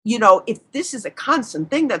if this is a constant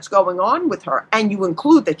thing that's going on with her, and you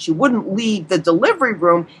include that she wouldn't leave the delivery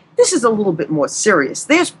room, this is a little bit more serious.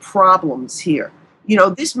 There's problems here.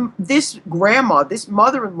 This grandma, this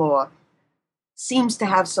mother-in-law, seems to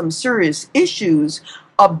have some serious issues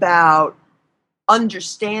about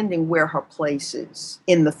understanding where her place is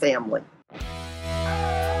in the family.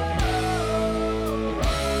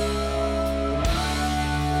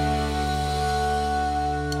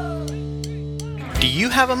 Do you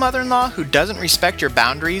have a mother-in-law who doesn't respect your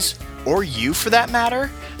boundaries, or you for that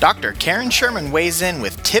matter? Dr. Karen Sherman weighs in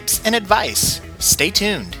with tips and advice. Stay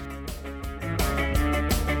tuned.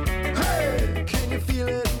 Hey, can you feel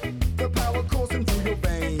it? The power coursing through your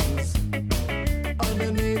veins.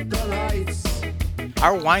 Underneath the lights.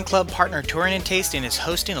 Our wine club partner Touring and Tasting is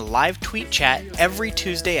hosting a live tweet chat every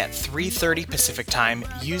Tuesday at 3:30 Pacific Time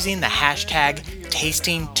using the hashtag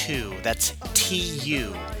Tasting2. That's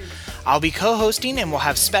TU. I'll be co-hosting and we'll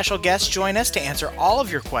have special guests join us to answer all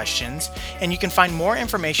of your questions, and you can find more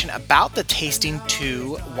information about the Tasting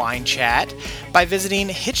 2 wine chat by visiting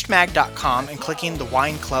hitchedmag.com and clicking the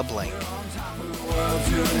wine club link.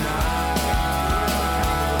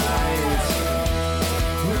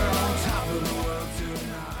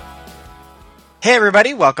 Hey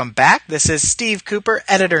everybody, welcome back. This is Steve Cooper,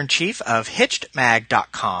 Editor-in-Chief of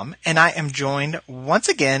HitchedMag.com, and I am joined once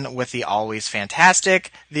again with the always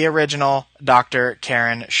fantastic, the original Dr.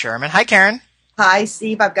 Karen Sherman. Hi, Karen. Hi,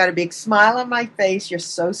 Steve. I've got a big smile on my face. You're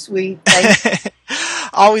so sweet. Thank you.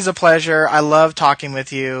 Always a pleasure. I love talking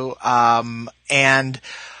with you. And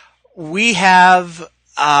we have,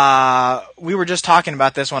 we were just talking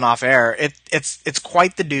about this one off air. It's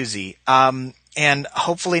quite the doozy. And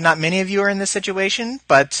hopefully not many of you are in this situation,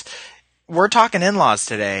 but we're talking in-laws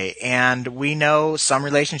today, and we know some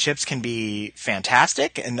relationships can be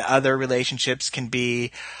fantastic and other relationships can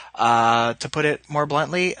be, to put it more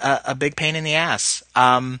bluntly, a big pain in the ass.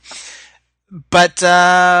 But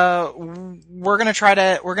we're going to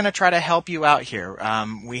try to help you out here.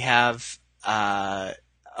 We have, a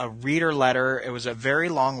reader letter. It was a very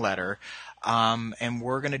long letter. And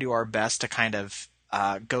we're going to do our best to kind of,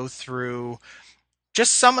 go through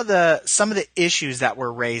just some of the issues that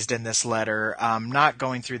were raised in this letter, not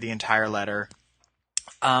going through the entire letter,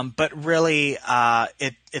 but really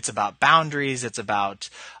it's about boundaries. It's about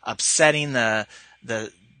upsetting the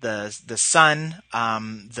son,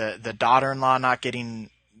 the daughter-in-law not getting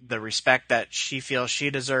the respect that she feels she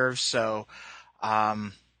deserves. So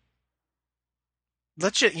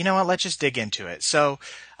let's just dig into it. So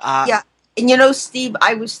Yeah. And Steve,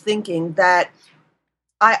 I was thinking that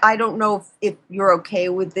I don't know if you're okay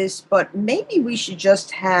with this, but maybe we should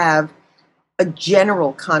just have a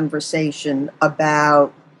general conversation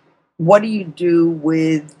about what do you do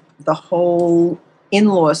with the whole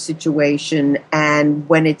in-law situation and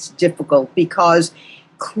when it's difficult, because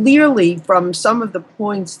clearly from some of the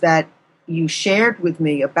points that you shared with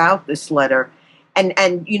me about this letter, and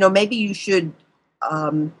maybe you should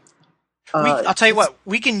I'll tell you what,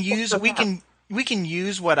 we can use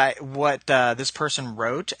what this person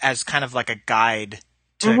wrote as kind of like a guide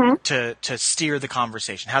to steer the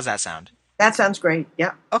conversation. How's that sound? That sounds great.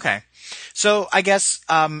 Yeah. Okay. So I guess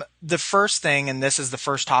the first thing, and this is the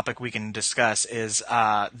first topic we can discuss, is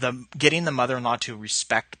getting the mother-in-law to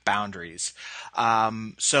respect boundaries.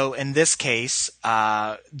 So in this case,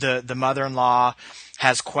 the mother-in-law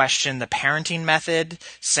has questioned the parenting method,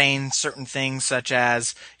 saying certain things such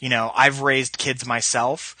as, I've raised kids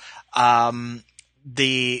myself. Also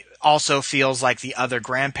feels like the other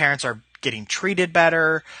grandparents are getting treated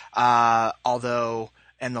better, although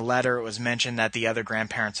in the letter it was mentioned that the other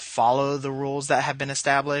grandparents follow the rules that have been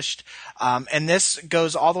established. And this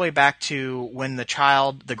goes all the way back to when the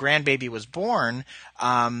grandbaby was born.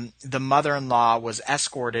 The mother-in-law was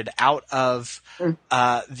escorted out of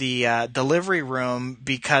the delivery room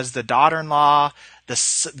because the daughter-in-law, the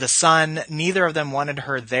son, neither of them wanted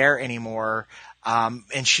her there anymore.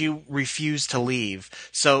 And she refused to leave.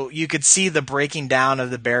 So you could see the breaking down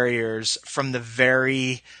of the barriers from the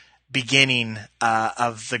very beginning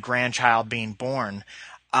of the grandchild being born.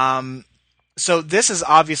 So this is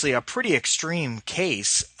obviously a pretty extreme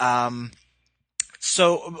case. But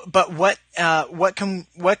what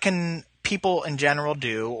can people in general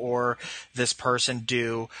do, or this person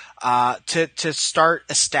do, to start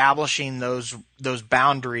establishing those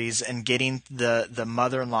boundaries and getting the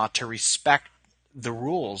mother-in-law to respect the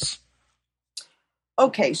rules?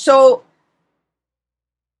 Okay, so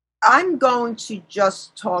I'm going to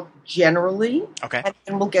just talk generally, okay, and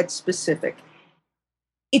then we'll get specific.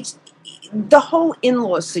 It's the whole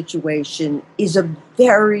in-law situation is a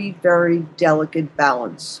very, very delicate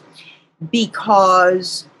balance,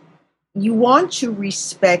 because you want to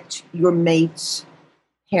respect your mate's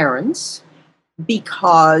parents,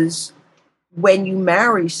 because when you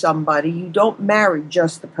marry somebody, you don't marry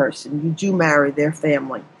just the person, you do marry their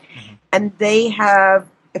family. Mm-hmm. And they have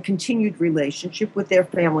a continued relationship with their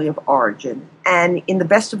family of origin. And in the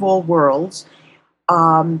best of all worlds,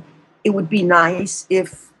 it would be nice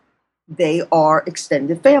if they are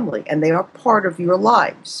extended family and they are part of your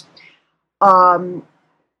lives. Um,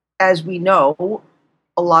 as we know,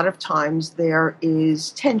 a lot of times there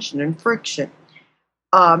is tension and friction,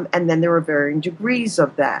 and then there are varying degrees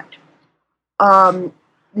of that. Um,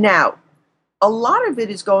 Now, a lot of it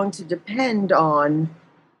is going to depend on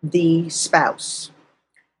the spouse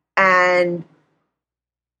and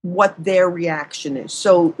what their reaction is.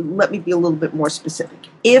 So let me be a little bit more specific.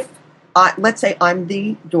 Let's say I'm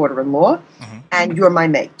the daughter-in-law Mm-hmm. and you're my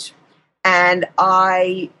mate, and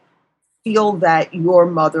I feel that your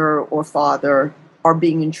mother or father are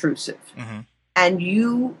being intrusive, Mm-hmm. and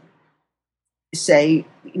you say,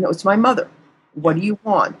 it's my mother. What Yeah. do you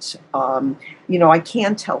want? I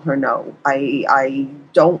can't tell her no. I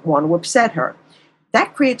don't want to upset her.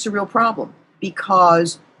 That creates a real problem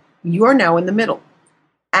because you're now in the middle.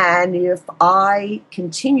 And if I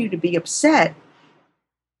continue to be upset,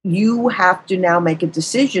 you have to now make a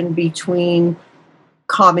decision between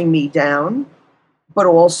calming me down, but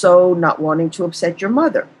also not wanting to upset your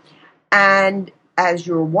mother. And as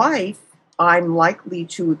your wife, I'm likely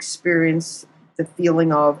to experience the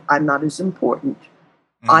feeling of I'm not as important.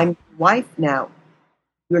 Mm-hmm. I'm your wife now.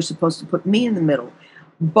 You're supposed to put me in the middle.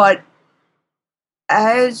 But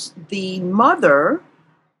as the mother,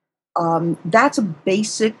 that's a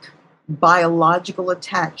basic biological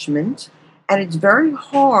attachment, and it's very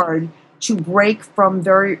hard to break from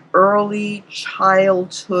very early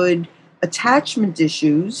childhood attachment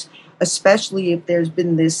issues, especially if there's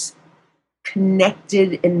been this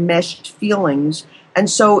connected and meshed feelings. And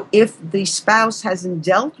so if the spouse hasn't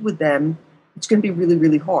dealt with them, it's going to be really,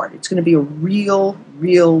 really hard. It's going to be a real,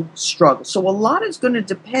 real struggle. So a lot is going to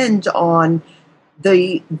depend on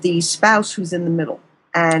the spouse who's in the middle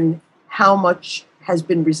and how much has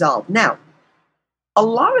been resolved. Now, a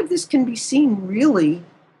lot of this can be seen really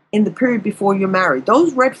in the period before you're married.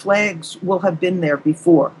 Those red flags will have been there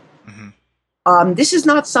before. Mm-hmm. This is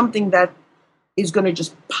not something that is going to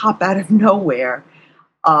just pop out of nowhere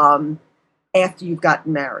after you've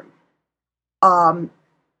gotten married.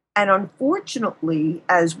 And unfortunately,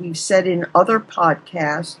 as we've said in other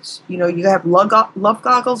podcasts, you have love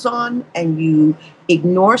goggles on and you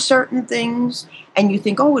ignore certain things and you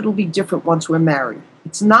think, oh, it'll be different once we're married.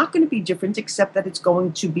 It's not going to be different, except that it's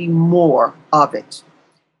going to be more of it.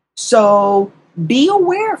 So be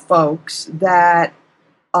aware, folks, that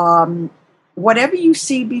whatever you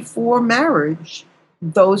see before marriage,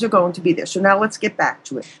 those are going to be there. So now let's get back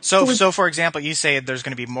to it. So for example, you say there's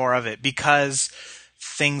going to be more of it because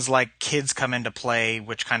things like kids come into play,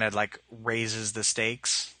 which kind of like raises the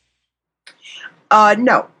stakes?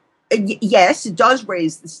 No. Yes, it does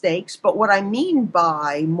raise the stakes, but what I mean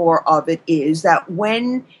by more of it is that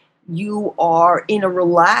when you are in a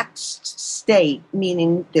relaxed state,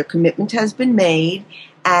 meaning their commitment has been made,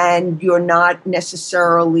 and you're not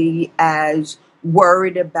necessarily as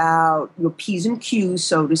worried about your P's and Q's,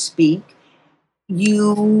 so to speak,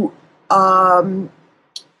 you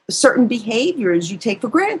certain behaviors you take for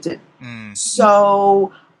granted. Mm.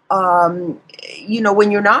 So,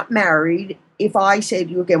 when you're not married, if I say to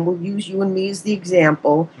you again, we'll use you and me as the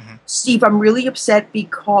example, Mm-hmm. Steve, I'm really upset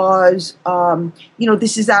because,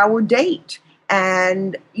 this is our date.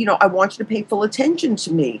 And, I want you to pay full attention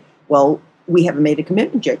to me. Well, we haven't made a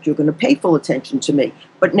commitment yet. You're going to pay full attention to me.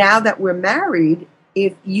 But now that we're married,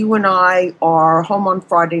 if you and I are home on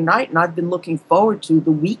Friday night and I've been looking forward to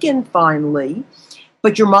the weekend finally,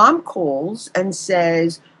 but your mom calls and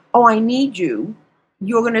says, oh, I need you,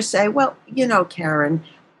 you're going to say, well, Karen,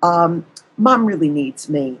 mom really needs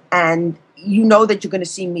me. And you know that you're going to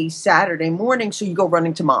see me Saturday morning, so you go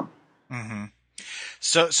running to mom. Mm-hmm.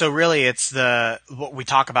 So really it's what we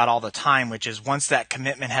talk about all the time, which is once that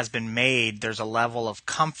commitment has been made, there's a level of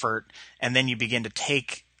comfort, and then you begin to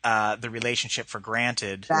take the relationship for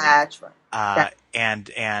granted. That's right.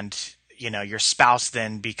 And your spouse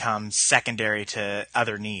then becomes secondary to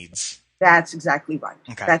other needs. That's exactly right.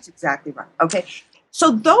 Okay. That's exactly right. Okay.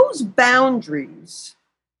 So those boundaries,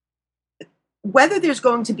 whether there's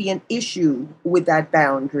going to be an issue with that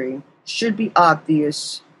boundary, should be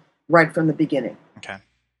obvious right from the beginning. Okay.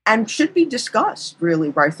 And should be discussed really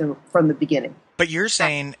right from the beginning. But you're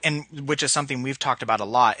saying, and which is something we've talked about a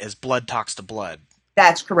lot, is blood talks to blood.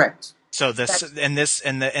 That's correct. So That's in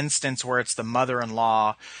the instance where it's the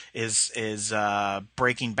mother-in-law is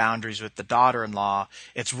breaking boundaries with the daughter-in-law,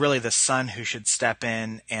 it's really the son who should step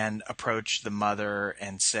in and approach the mother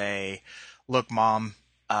and say, "Look, mom,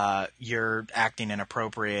 you're acting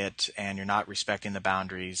inappropriate and you're not respecting the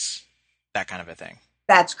boundaries," that kind of a thing.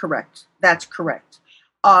 that's correct. That's correct.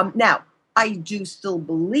 Now, I do still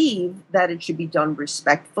believe that it should be done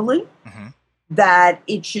respectfully, Hmm. that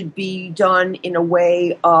it should be done in a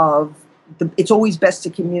way of it's always best to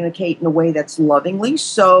communicate in a way that's lovingly.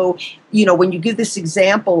 So, when you give this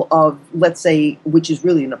example of, let's say, which is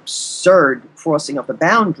really an absurd crossing of a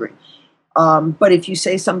boundary, but if you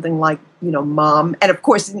say something like, mom, and of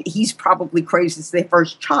course he's probably crazy, it's their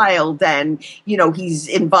first child, and, he's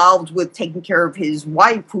involved with taking care of his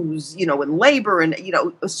wife who's, in labor, and,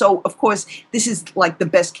 so of course this is like the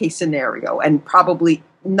best case scenario and probably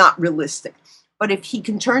not realistic. But if he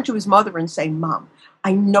can turn to his mother and say, Mom,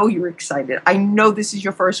 I know you're excited. I know this is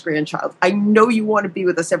your first grandchild. I know you want to be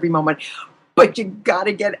with us every moment, but you got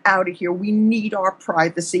to get out of here. We need our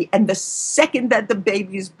privacy. And the second that the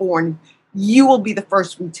baby is born, you will be the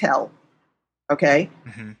first we tell. Okay?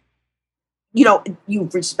 Hmm.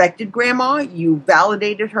 You've respected grandma, you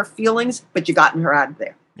validated her feelings, but you gotten her out of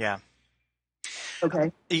there. Yeah.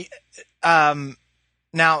 Okay?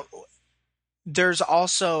 Now, there's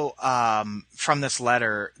also from this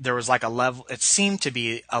letter, there was like a level. It seemed to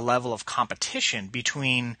be a level of competition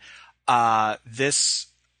between this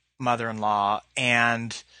mother-in-law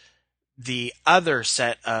and the other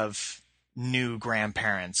set of new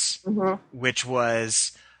grandparents, Mm-hmm. which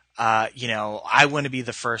was, I want to be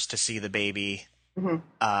the first to see the baby, Mm-hmm.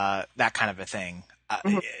 that kind of a thing.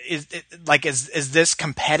 Mm-hmm. Is this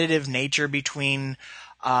competitive nature between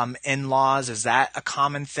in-laws? Is that a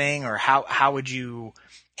common thing, or how would you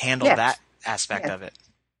handle Yes. that aspect Yes. of it?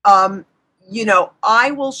 Um,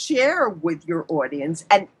 I will share with your audience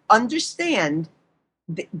and understand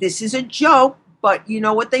this is a joke, but you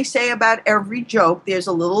know what they say about every joke? There's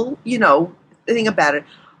a little, thing about it.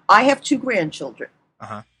 I have two grandchildren.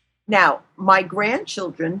 Uh-huh. Now, my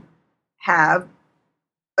grandchildren have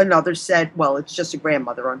another set. Well, it's just a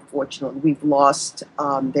grandmother. Unfortunately, we've lost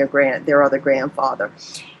their other grandfather,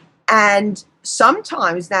 and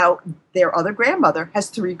sometimes now their other grandmother has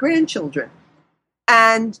three grandchildren,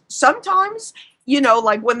 and sometimes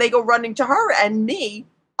like when they go running to her and me,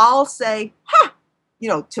 I'll say, "Ha!"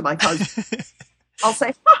 To my cousin, I'll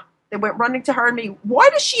say, "Ha!" They went running to her and me. Why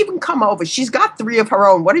does she even come over? She's got three of her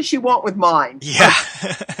own. What does she want with mine? Yeah.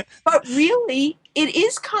 But really, it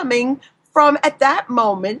is coming from, at that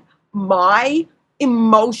moment, my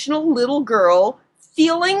emotional little girl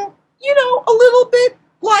feeling, a little bit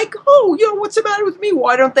like, oh, what's the matter with me?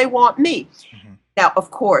 Why don't they want me? Mhm. Now, of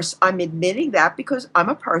course, I'm admitting that because I'm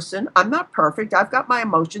a person. I'm not perfect. I've got my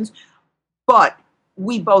emotions, but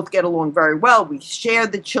we both get along very well. We share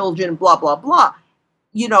the children, blah, blah, blah.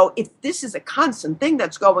 If this is a constant thing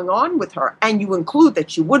that's going on with her, and you include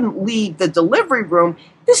that she wouldn't leave the delivery room,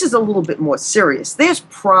 this is a little bit more serious. There's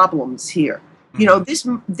problems here.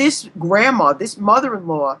 This grandma, this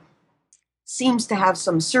mother-in-law, seems to have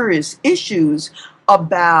some serious issues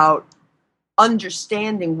about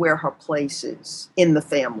understanding where her place is in the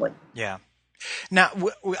family. Yeah. Now,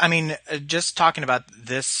 I mean, just talking about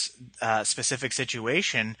this specific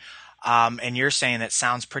situation, and you're saying it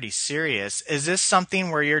sounds pretty serious. Is this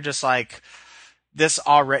something where you're just like, this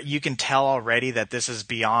already? You can tell already that this is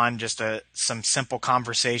beyond just some simple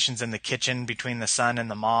conversations in the kitchen between the son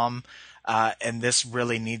and the mom, and this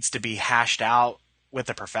really needs to be hashed out with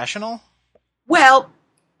a professional? Well,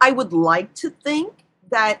 I would like to think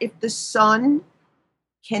that if the son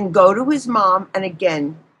can go to his mom and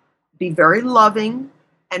again be very loving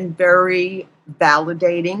and very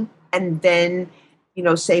validating, and then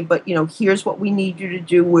say, but here's what we need you to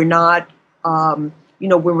do. We're not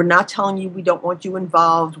we're not telling you we don't want you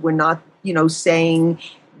involved. We're not saying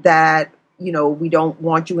that we don't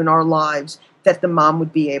want you in our lives. That the mom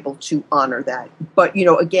would be able to honor that. But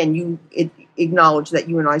again, you acknowledge that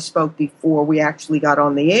you and I spoke before we actually got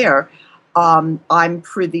on the air. I'm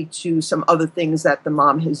privy to some other things that the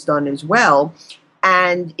mom has done as well.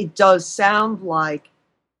 And it does sound like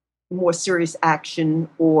more serious action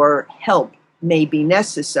or help may be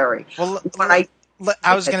necessary. Well, But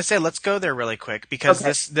I was going to say, let's go there really quick because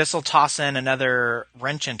Okay. this will toss in another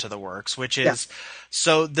wrench into the works, which is, Yeah.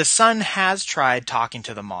 so the son has tried talking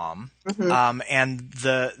to the mom, Mhm. and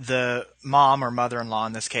the mom or mother-in-law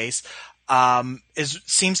in this case,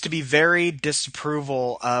 seems to be very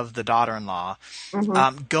disapproval of the daughter-in-law,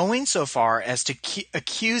 Mhm. going so far as to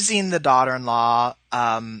accusing the daughter-in-law,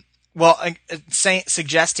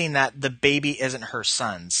 suggesting that the baby isn't her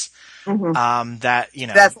son's. Hmm. That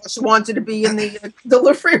That's why she wanted to be in the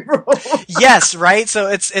delivery room. yes, right. So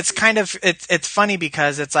it's kind of it's funny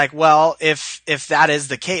because it's like, well, if that is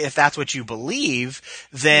the case, if that's what you believe,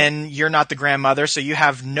 then you're not the grandmother, so you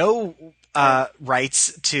have no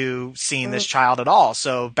rights to seeing this child at all.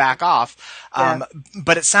 So back off. Yeah,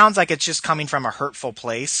 But it sounds like it's just coming from a hurtful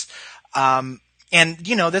place. And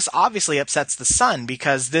this obviously upsets the son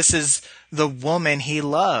because this is the woman he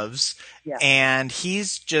loves, yeah, and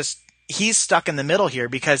he's stuck in the middle here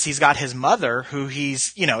because he's got his mother who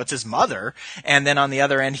it's his mother, and then on the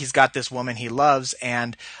other end he's got this woman he loves,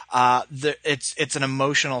 and it's an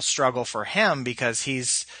emotional struggle for him because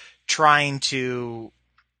he's trying to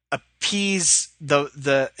appease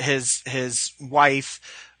his wife,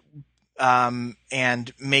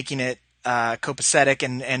 and making it copacetic,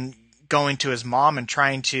 and going to his mom and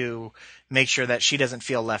trying to make sure that she doesn't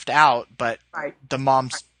feel left out, but right. the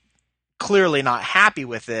mom's clearly not happy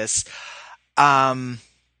with this. Um,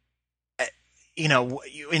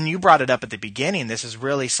 and you brought it up at the beginning. This is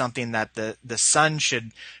really something that the son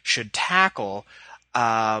should tackle.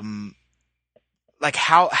 Like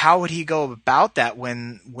how would he go about that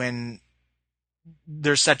when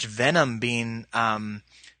there's such venom being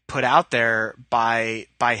put out there by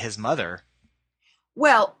his mother?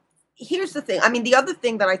 Well, here's the thing. I mean, the other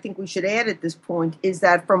thing that I think we should add at this point is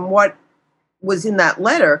that from what was in that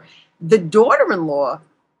letter, the daughter-in-law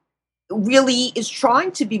really is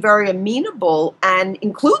trying to be very amenable and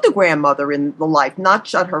include the grandmother in the life, not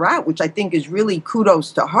shut her out, which I think is really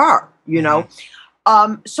kudos to her, you Mm-hmm.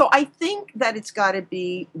 know. So I think that it's got to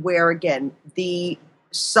be where, again, the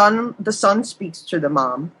son speaks to the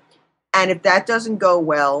mom, and if that doesn't go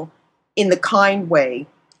well, in the kind way,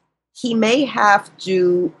 he may have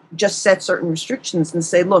to just set certain restrictions and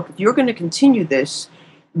say, look, if you're going to continue this,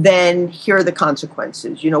 then here are the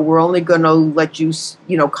consequences. We're only going to let you,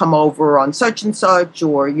 come over on such and such,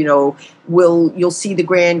 or, you'll see the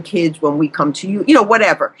grandkids when we come to you,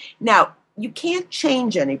 whatever. Now, you can't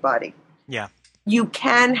change anybody. Yeah. You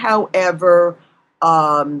can, however,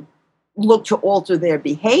 look to alter their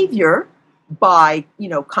behavior by,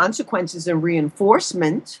 consequences and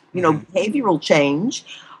reinforcement, behavioral change.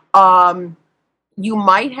 You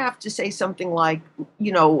might have to say something like,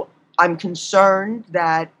 I'm concerned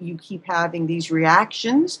that you keep having these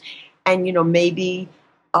reactions, and, maybe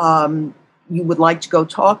you would like to go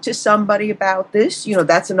talk to somebody about this.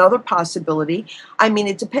 That's another possibility. I mean,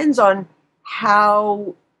 it depends on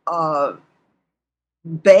how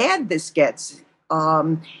bad this gets.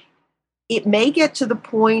 It may get to the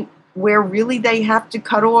point where really they have to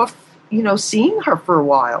cut off, seeing her for a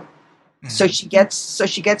while. So Mm-hmm.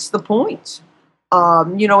 she gets the point.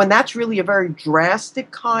 And that's really a very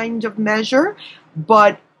drastic kind of measure.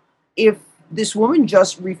 But if this woman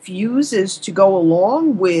just refuses to go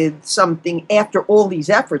along with something after all these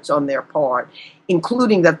efforts on their part,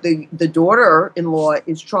 including that the daughter-in-law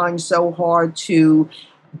is trying so hard to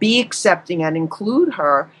be accepting and include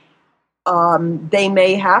her, they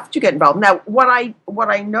may have to get involved. Now, what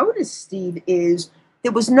I noticed, Steve, is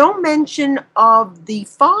there was no mention of the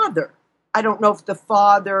father. I don't know if the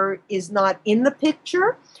father is not in the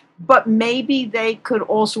picture, but maybe they could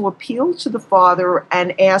also appeal to the father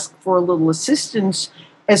and ask for a little assistance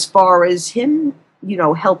as far as him,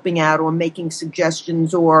 helping out or making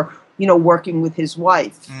suggestions or, working with his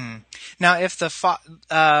wife. Mm. Now, if the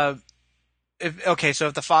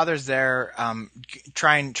if the father's there,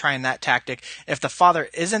 trying that tactic. If the father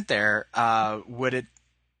isn't there, could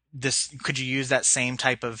you use that same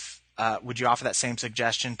type of? Would you offer that same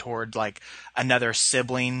suggestion toward like another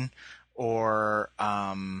sibling or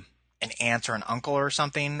an aunt or an uncle or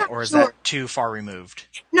something, or is Sure. that too far removed?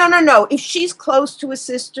 No. If she's close to a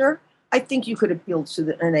sister, I think you could appeal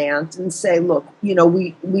to an aunt and say, look,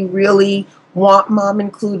 we really want mom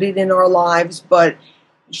included in our lives, but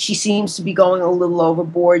she seems to be going a little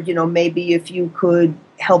overboard. Maybe if you could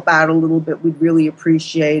help out a little bit, we'd really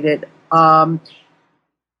appreciate it.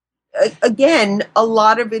 Again, a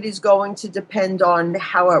lot of it is going to depend on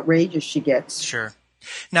how outrageous she gets. Sure.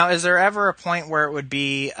 Now, is there ever a point where it would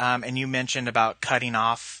be, and you mentioned about cutting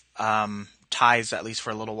off ties at least for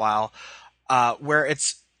a little while, where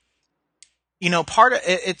it's part of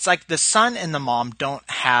it's like the son and the mom don't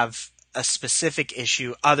have a specific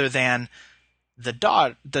issue other than the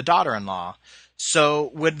daughter-in-law.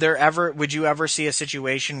 So would you ever see a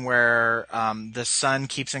situation where the son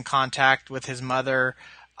keeps in contact with his mother,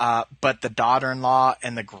 but the daughter-in-law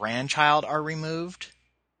and the grandchild are removed?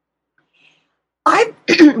 I've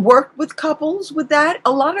worked with couples with that.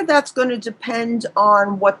 A lot of that's going to depend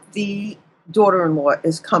on what the daughter-in-law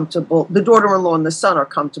is comfortable, the daughter-in-law and the son are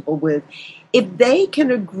comfortable with, if they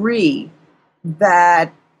can agree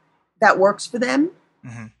that that works for them,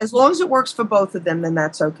 as long as it works for both of them, then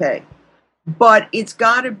that's okay. But it's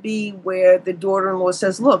got to be where the daughter-in-law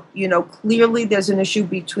says, look, clearly there's an issue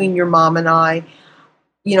between your mom and I.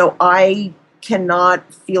 I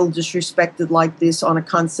cannot feel disrespected like this on a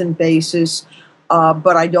constant basis,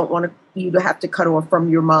 but I don't want you to have to cut off from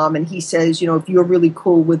your mom. And he says, if you're really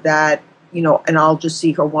cool with that, and I'll just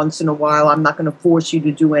see her once in a while, I'm not going to force you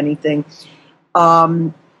to do anything.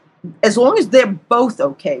 As long as they're both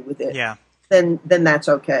okay with it, Yeah. then that's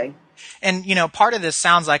okay. And, part of this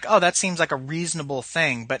sounds like, oh, that seems like a reasonable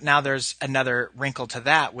thing. But now there's another wrinkle to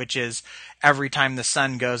that, which is every time the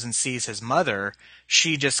son goes and sees his mother,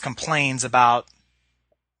 she just complains about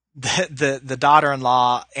the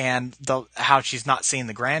daughter-in-law and how she's not seeing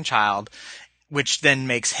the grandchild, which then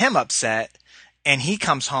makes him upset. And he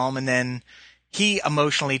comes home and then he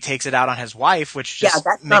emotionally takes it out on his wife, which just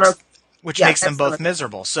makes them both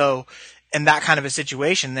miserable. So in that kind of a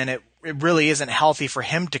situation, then it really isn't healthy for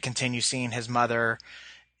him to continue seeing his mother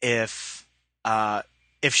if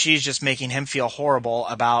she's just making him feel horrible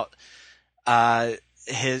about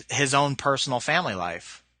his own personal family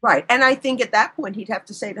life. Right. And I think at that point he'd have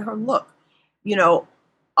to say to her, look,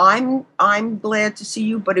 I'm glad to see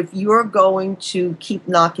you, but if you're going to keep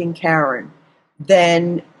knocking Karen,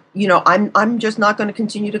 then I'm just not going to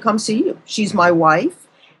continue to come see you. She's my wife,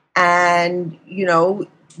 and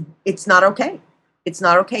it's not okay. It's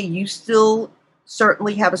not okay. You still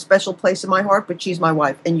certainly have a special place in my heart, but she's my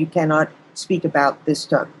wife, and you cannot speak about this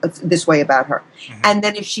way about her. And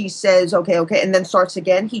then if she says, okay, and then starts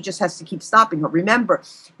again, he just has to keep stopping her. Remember,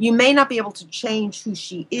 you may not be able to change who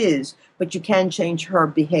she is, but you can change her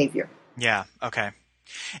behavior. Yeah. Okay.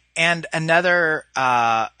 And another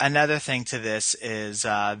thing to this is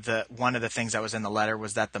one of the things that was in the letter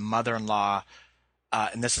was that the mother-in-law,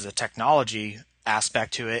 and this is a technology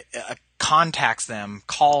aspect to it, contacts them,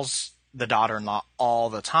 calls the daughter-in-law all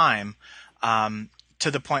the time, to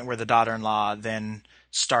the point where the daughter-in-law then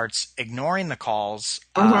starts ignoring the calls.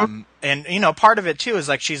 And, part of it too is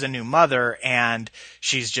like she's a new mother and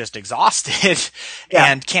she's just exhausted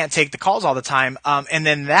and can't take the calls all the time. And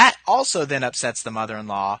then that also then upsets the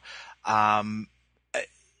mother-in-law.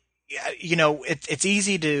 It's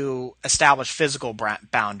easy to establish physical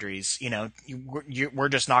boundaries. We're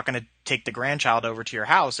just not going to take the grandchild over to your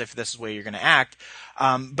house if this is the way you're going to act.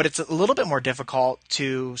 But it's a little bit more difficult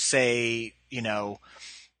to say,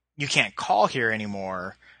 you can't call here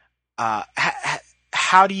anymore.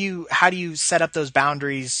 How do you set up those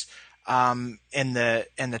boundaries in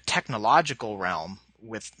the technological realm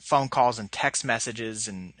with phone calls and text messages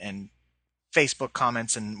and Facebook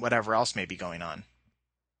comments and whatever else may be going on?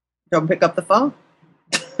 Don't pick up the phone.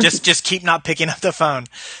 just keep not picking up the phone.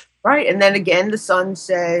 Right. And then again, the son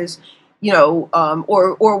says,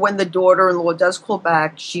 or when the daughter-in-law does call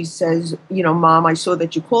back, she says, Mom, I saw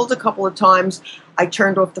that you called a couple of times. I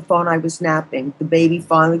turned off the phone. I was napping. The baby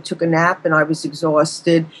finally took a nap and I was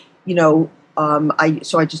exhausted. So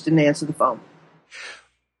I just didn't answer the phone.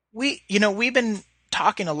 We've been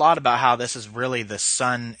talking a lot about how this is really the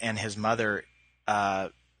son and his mother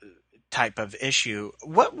type of issue.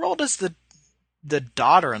 What role does the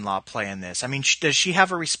daughter-in-law play in this? I mean, does she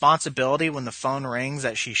have a responsibility when the phone rings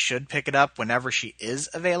that she should pick it up whenever she is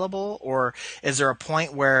available? Or is there a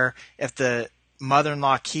point where if the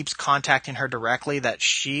mother-in-law keeps contacting her directly that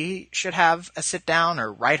she should have a sit down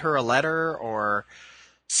or write her a letter or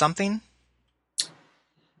something?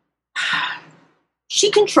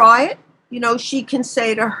 She can try it. She can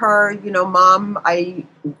say to her, Mom,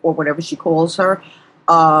 or whatever she calls her,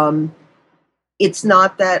 it's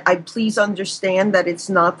not that please understand that it's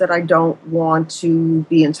not that I don't want to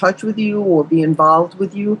be in touch with you or be involved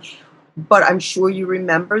with you, but I'm sure you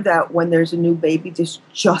remember that when there's a new baby, there's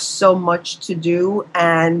just so much to do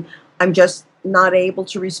and I'm just not able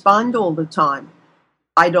to respond all the time.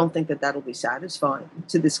 I don't think that that'll be satisfying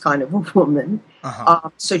to this kind of a woman.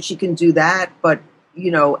 So she can do that, but,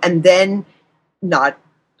 and then not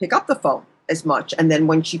pick up the phone as much. And then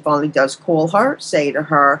when she finally does call her, say to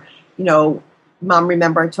her, Mom,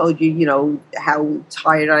 remember I told you, how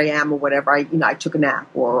tired I am or whatever. I took a nap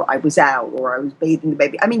or I was out or I was bathing the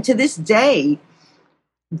baby. I mean, to this day,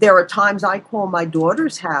 there are times I call my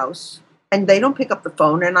daughter's house and they don't pick up the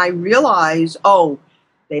phone and I realize,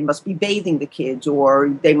 they must be bathing the kids or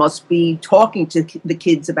they must be talking to the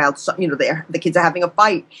kids about, the kids are having a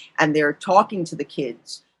fight and they're talking to the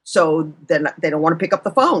kids. So then they don't want to pick up the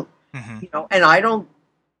phone, and I don't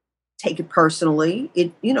take it personally.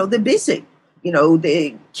 They're busy.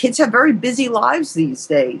 The kids have very busy lives these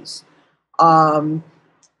days.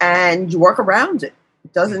 and you work around it.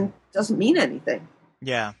 It doesn't mean anything.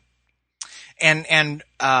 Yeah.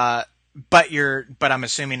 But I'm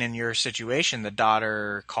assuming in your situation, the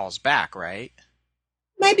daughter calls back, right?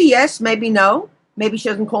 Maybe yes, maybe no. Maybe she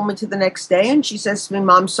doesn't call me to the next day, and she says to me,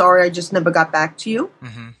 "Mom, sorry, I just never got back to you.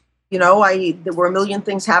 Mm-hmm. There were a million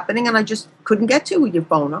things happening, and I just couldn't get to you with your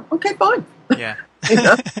phone." Okay, fine. Yeah. You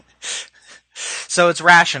know? So it's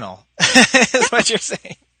rational, is what you're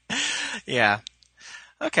saying. Yeah.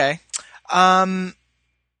 Okay.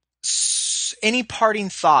 Any parting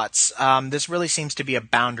thoughts? This really seems to be a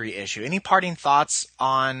boundary issue. Any parting thoughts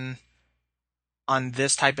on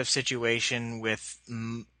this type of situation with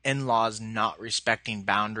in-laws not respecting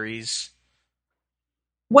boundaries?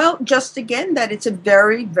 Well, just again, that it's a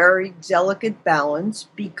very, very delicate balance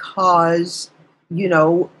because,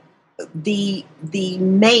 the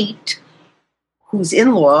mate whose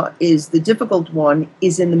in-law is the difficult one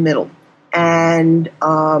is in the middle. And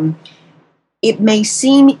it may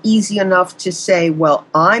seem easy enough to say, well,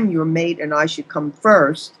 I'm your mate and I should come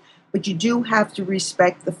first, but you do have to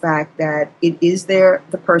respect the fact that it is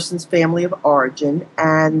the person's family of origin,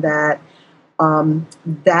 and that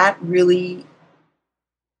that really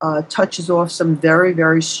touches off some very,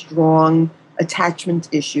 very strong attachment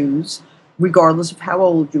issues, regardless of how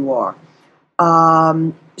old you are.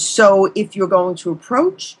 So if you're going to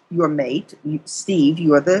approach your mate, Steve,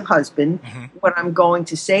 you're the husband, Mm-hmm. what I'm going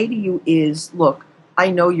to say to you is, look,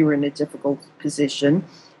 I know you're in a difficult position.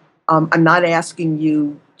 I'm not asking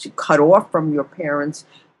you to cut off from your parents,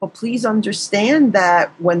 but please understand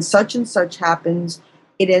that when such and such happens,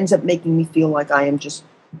 it ends up making me feel like I am just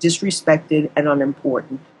disrespected and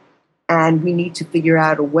unimportant. And we need to figure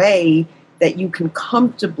out a way that you can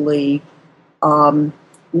comfortably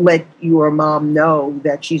let your mom know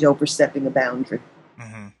that she's overstepping a boundary.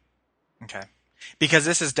 Mm-hmm. Okay. Because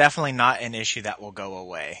this is definitely not an issue that will go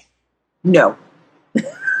away. No.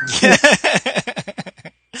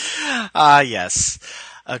 Yes.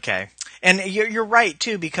 Okay. And you're right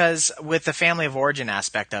too, because with the family of origin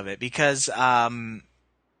aspect of it, because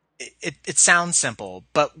it sounds simple,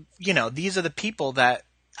 but these are the people that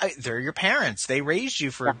they're your parents. They raised you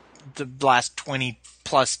for the last 20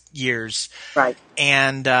 plus years. Right.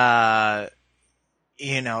 And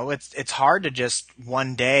it's hard to just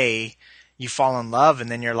one day you fall in love and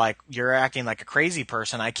then you're acting like a crazy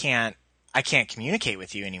person. I can't communicate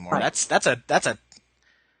with you anymore. Right. That's a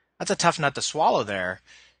tough nut to swallow there.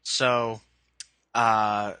 So,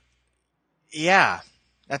 yeah,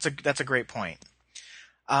 that's a great point.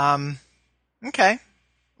 Okay.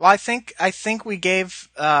 Well, I think we gave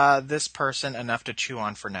this person enough to chew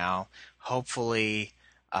on for now. Hopefully,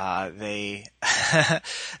 they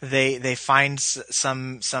they find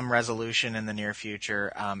some resolution in the near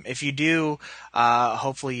future. If you do,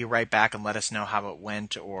 hopefully you write back and let us know how it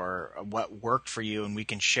went or what worked for you, and we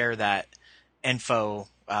can share that info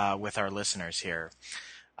with our listeners here.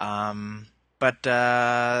 But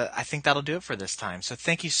I think that'll do it for this time. So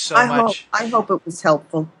thank you so much. I hope it was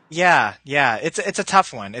helpful. Yeah. It's a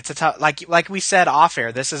tough one. It's a tough, like we said off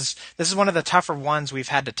air. This is one of the tougher ones we've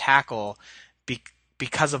had to tackle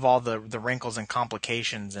because of all the wrinkles and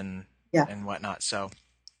complications and whatnot. So,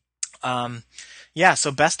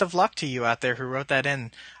 so best of luck to you out there who wrote that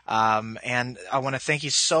in. And I want to thank you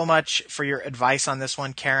so much for your advice on this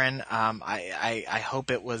one, Karen. I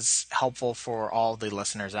hope it was helpful for all the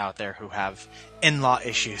listeners out there who have in-law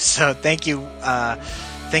issues. So thank you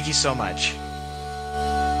so much.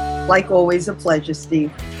 Like always, a pleasure,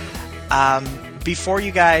 Steve. Before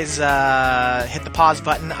you guys hit the pause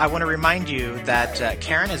button, I want to remind you that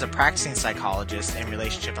Karen is a practicing psychologist in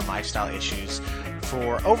relationship and lifestyle issues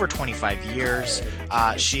for over 25 years.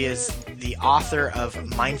 She is the author of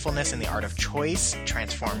Mindfulness and the Art of Choice,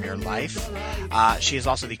 Transform Your Life. She is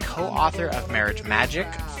also the co-author of Marriage Magic,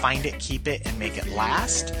 Find It, Keep It, and Make It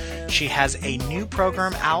Last. She has a new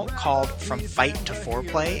program out called From Fight to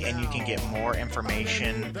Foreplay, and you can get more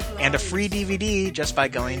information and a free DVD just by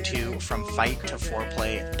going to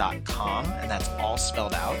FromFightToForeplay.com, and that's all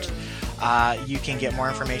spelled out. You can get more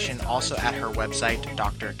information also at her website,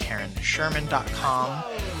 drkarensherman.com.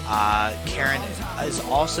 Karen is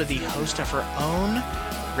also the host of her own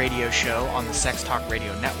radio show on the Sex Talk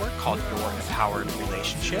Radio Network called Your Empowered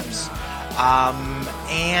Relationships.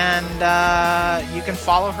 And you can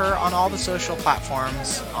follow her on all the social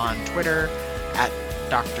platforms, on Twitter at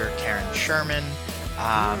Dr. Karen Sherman.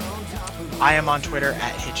 I am on Twitter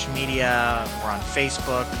at Hitch Media. We're on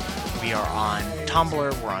Facebook. We are on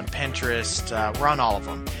Tumblr. We're on Pinterest. We're on all of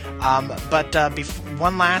them. But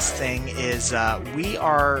one last thing is we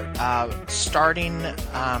are starting.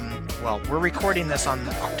 We're recording this on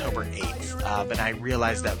October 8th, but I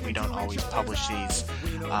realize that we don't always publish these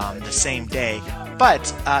the same day.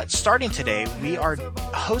 But starting today, we are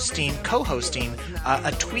co-hosting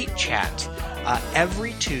a tweet chat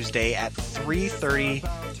every Tuesday at 3:30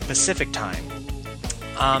 Pacific time.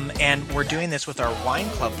 And we're doing this with our wine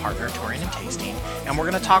club partner, Touring and Tasting, and we're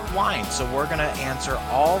going to talk wine. So we're going to answer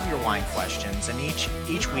all of your wine questions, and each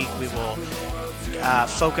week we will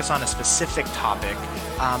focus on a specific topic,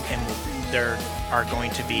 and there are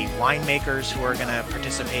going to be winemakers who are going to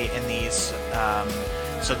participate in these,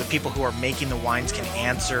 so the people who are making the wines can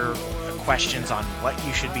answer questions on what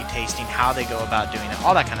you should be tasting, how they go about doing it,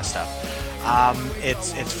 all that kind of stuff.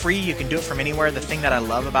 It's free. You can do it from anywhere. The thing that I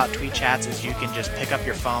love about Tweet Chats is you can just pick up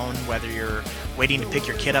your phone, whether you're waiting to pick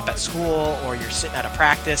your kid up at school or you're sitting at a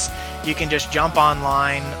practice. You can just jump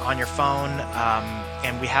online on your phone,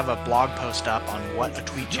 and we have a blog post up on what a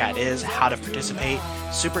Tweet Chat is, how to participate.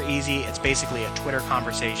 Super easy. It's basically a Twitter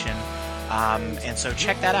conversation. And so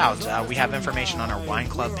check that out. We have information on our wine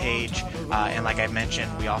club page, and like I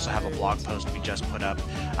mentioned, we also have a blog post we just put up.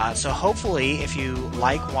 So hopefully, if you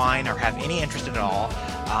like wine or have any interest at all,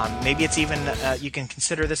 maybe it's even you can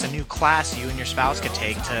consider this a new class you and your spouse could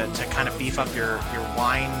take to kind of beef up your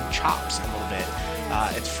wine chops a little bit.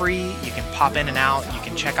 It's free. You can pop in and out. You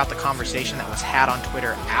can check out the conversation that was had on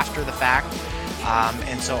Twitter after the fact.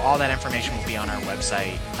 And so all that information will be on our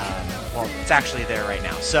website. It's actually there right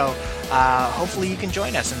now. So hopefully you can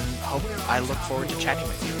join us, and I look forward to chatting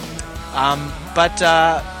with you. But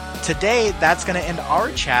today, that's going to end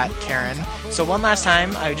our chat, Karen. So one last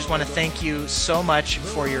time, I just want to thank you so much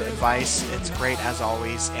for your advice. It's great as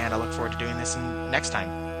always, and I look forward to doing this next time.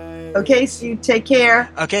 Okay, so you take care.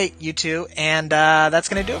 Okay, you too. And that's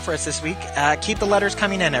going to do it for us this week. Keep the letters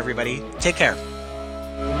coming in, everybody. Take care.